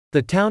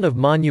The town of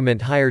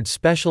Monument hired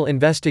special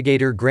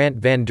investigator Grant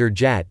van der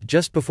Jat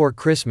just before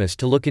Christmas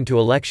to look into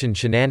election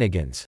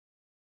shenanigans.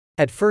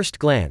 At first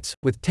glance,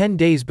 with 10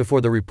 days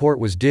before the report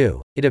was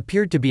due, it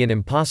appeared to be an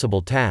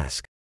impossible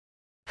task.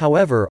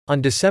 However,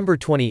 on December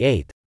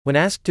 28, when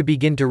asked to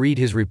begin to read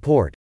his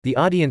report, the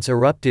audience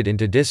erupted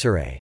into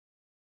disarray.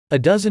 A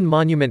dozen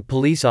Monument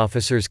police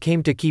officers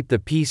came to keep the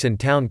peace and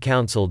town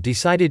council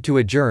decided to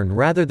adjourn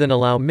rather than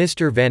allow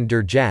Mr. van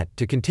der Jat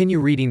to continue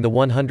reading the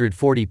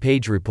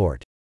 140-page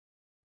report.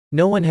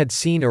 No one had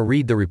seen or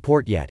read the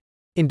report yet.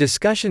 In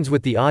discussions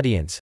with the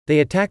audience, they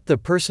attacked the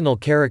personal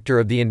character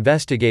of the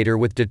investigator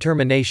with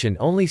determination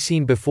only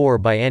seen before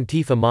by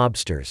Antifa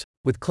mobsters,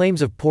 with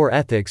claims of poor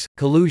ethics,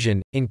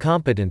 collusion,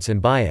 incompetence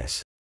and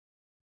bias.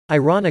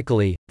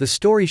 Ironically, the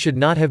story should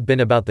not have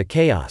been about the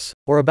chaos,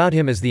 or about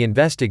him as the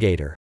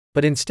investigator,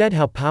 but instead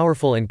how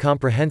powerful and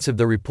comprehensive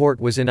the report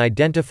was in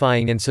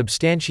identifying and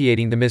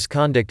substantiating the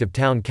misconduct of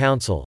town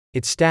council,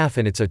 its staff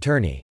and its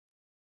attorney.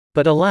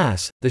 But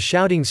alas, the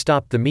shouting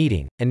stopped the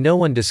meeting, and no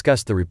one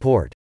discussed the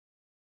report.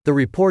 The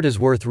report is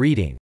worth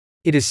reading.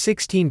 It is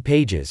 16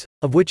 pages,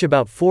 of which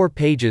about 4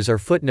 pages are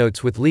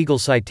footnotes with legal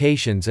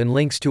citations and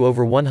links to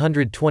over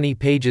 120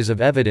 pages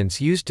of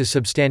evidence used to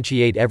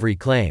substantiate every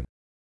claim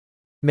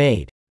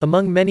made.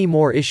 Among many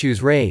more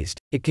issues raised,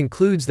 it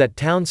concludes that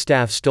town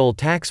staff stole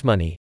tax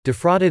money,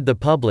 defrauded the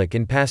public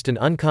and passed an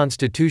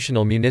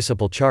unconstitutional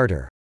municipal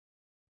charter.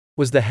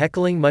 Was the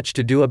heckling much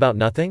to do about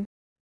nothing?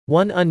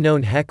 One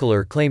unknown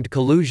heckler claimed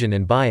collusion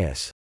and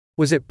bias.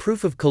 Was it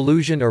proof of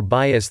collusion or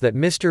bias that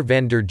Mr.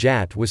 van der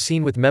Jat was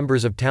seen with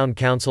members of town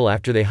council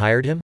after they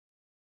hired him?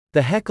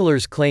 The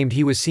hecklers claimed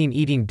he was seen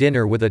eating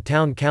dinner with a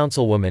town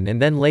councilwoman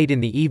and then late in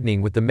the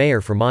evening with the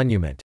mayor for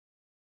Monument.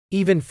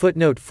 Even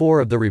footnote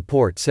 4 of the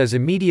report says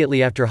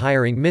immediately after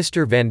hiring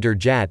Mr. van der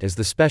Jat as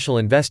the special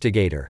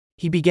investigator,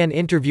 he began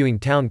interviewing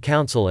town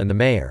council and the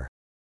mayor.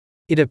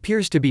 It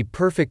appears to be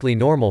perfectly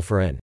normal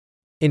for an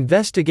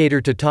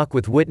investigator to talk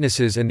with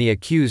witnesses and the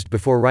accused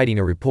before writing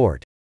a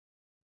report.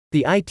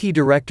 The IT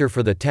director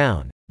for the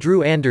town,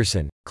 Drew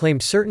Anderson,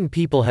 claimed certain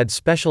people had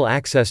special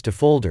access to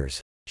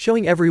folders,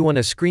 showing everyone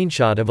a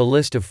screenshot of a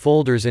list of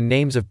folders and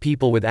names of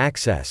people with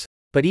access,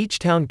 but each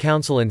town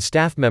council and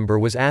staff member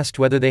was asked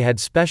whether they had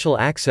special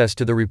access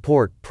to the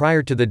report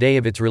prior to the day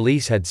of its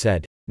release had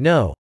said,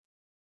 no.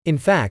 In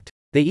fact,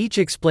 they each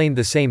explained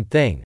the same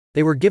thing.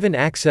 They were given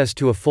access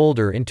to a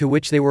folder into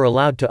which they were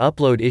allowed to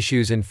upload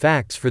issues and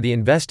facts for the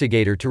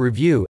investigator to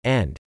review,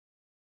 and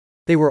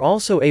they were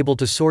also able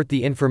to sort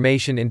the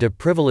information into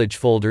privilege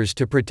folders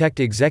to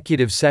protect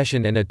executive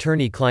session and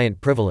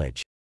attorney-client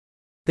privilege.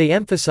 They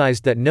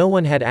emphasized that no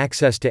one had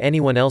access to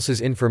anyone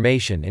else's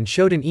information and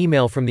showed an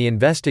email from the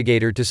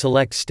investigator to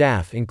select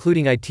staff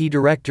including IT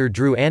Director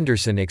Drew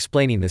Anderson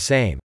explaining the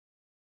same.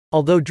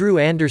 Although Drew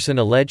Anderson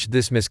alleged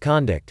this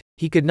misconduct,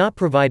 he could not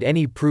provide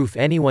any proof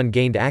anyone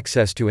gained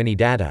access to any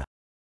data.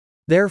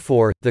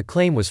 Therefore, the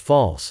claim was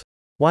false.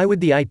 Why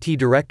would the IT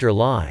director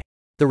lie?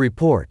 The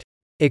report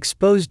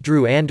exposed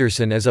Drew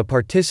Anderson as a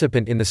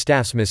participant in the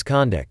staff's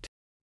misconduct.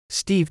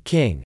 Steve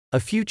King, a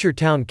future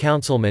town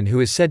councilman who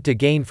is said to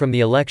gain from the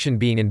election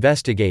being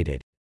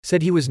investigated,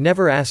 said he was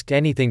never asked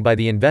anything by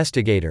the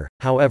investigator.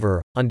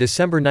 However, on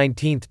December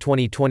 19,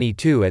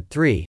 2022 at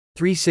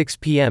 3:36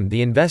 p.m.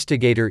 the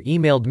investigator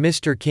emailed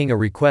Mr. King a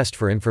request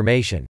for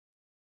information.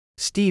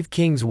 Steve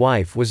King's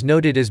wife was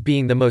noted as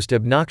being the most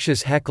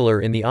obnoxious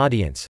heckler in the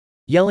audience,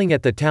 yelling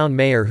at the town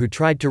mayor who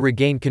tried to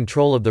regain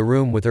control of the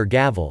room with her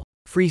gavel,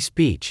 "Free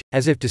speech,"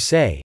 as if to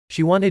say,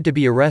 she wanted to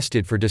be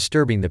arrested for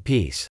disturbing the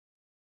peace.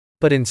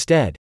 But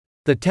instead,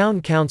 the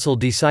town council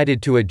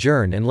decided to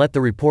adjourn and let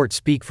the report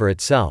speak for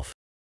itself.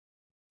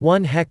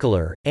 One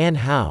heckler, Ann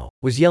Howe,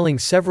 was yelling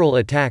several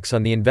attacks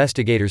on the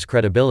investigator's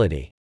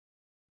credibility.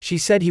 She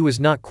said he was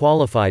not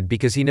qualified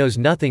because he knows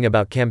nothing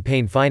about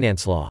campaign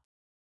finance law.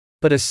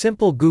 But a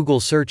simple Google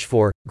search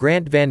for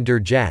Grant van der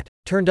Jat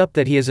turned up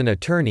that he is an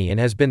attorney and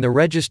has been the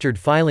registered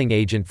filing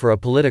agent for a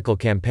political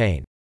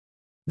campaign.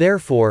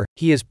 Therefore,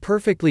 he is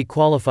perfectly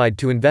qualified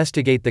to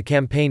investigate the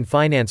campaign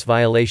finance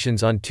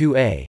violations on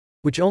 2A,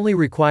 which only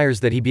requires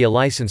that he be a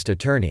licensed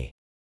attorney.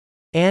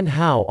 Ann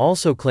Howe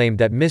also claimed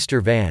that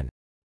Mr. van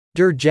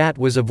der Jat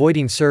was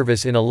avoiding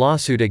service in a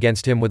lawsuit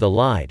against him with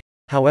Allied.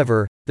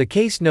 However, the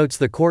case notes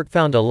the court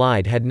found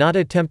Allied had not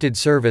attempted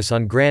service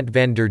on Grant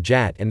van der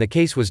Jat and the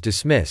case was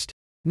dismissed,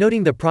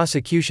 noting the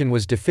prosecution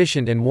was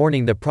deficient and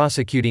warning the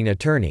prosecuting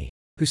attorney,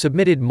 who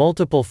submitted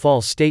multiple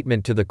false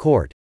statements to the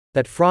court,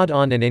 that fraud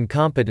on and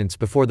incompetence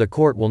before the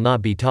court will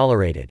not be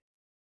tolerated.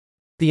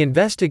 The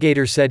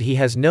investigator said he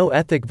has no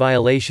ethic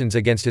violations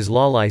against his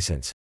law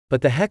license,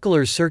 but the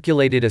hecklers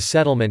circulated a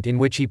settlement in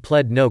which he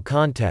pled no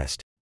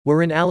contest,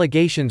 wherein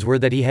allegations were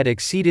that he had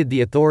exceeded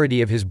the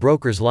authority of his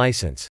broker's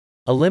license,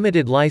 a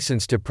limited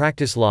license to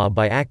practice law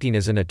by acting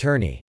as an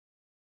attorney.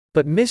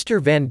 But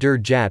Mr. van der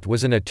Jat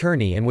was an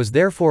attorney and was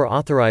therefore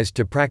authorized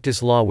to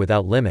practice law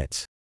without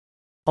limits.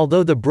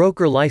 Although the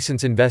broker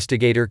license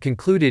investigator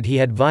concluded he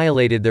had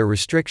violated their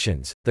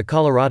restrictions, the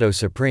Colorado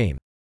Supreme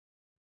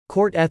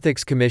Court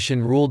Ethics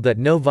Commission ruled that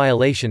no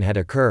violation had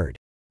occurred.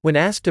 When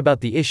asked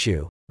about the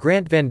issue,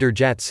 Grant van der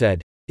Jagt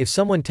said, "If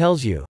someone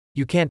tells you,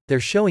 you can't,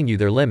 they're showing you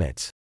their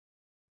limits.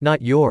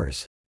 Not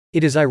yours."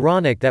 It is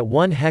ironic that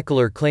one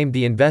heckler claimed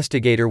the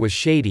investigator was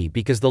shady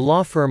because the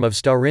law firm of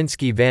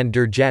Starinsky van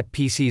der Jagt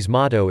PC's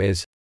motto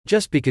is,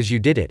 "Just because you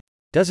did it,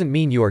 doesn't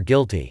mean you are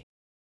guilty.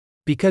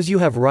 Because you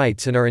have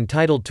rights and are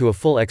entitled to a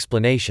full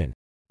explanation."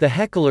 The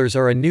hecklers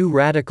are a new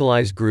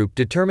radicalized group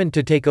determined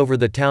to take over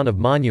the town of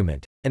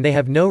Monument, and they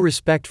have no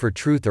respect for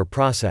truth or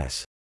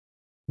process.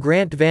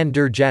 Grant van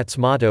der Jagt's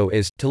motto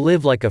is, "To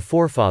live like a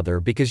forefather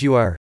because you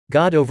are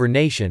God over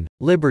nation,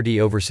 liberty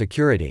over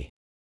security.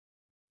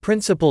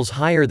 Principles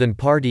higher than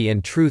party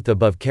and truth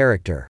above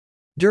character."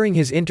 During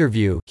his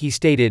interview, he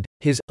stated,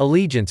 his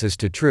allegiance is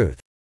to truth.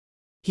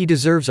 He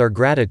deserves our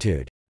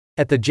gratitude.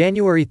 At the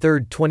January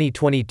 3,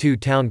 2022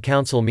 Town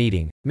Council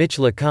meeting, Mitch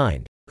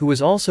LeKind, who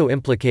was also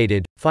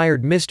implicated,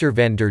 fired Mr.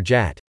 van der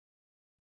Jagt.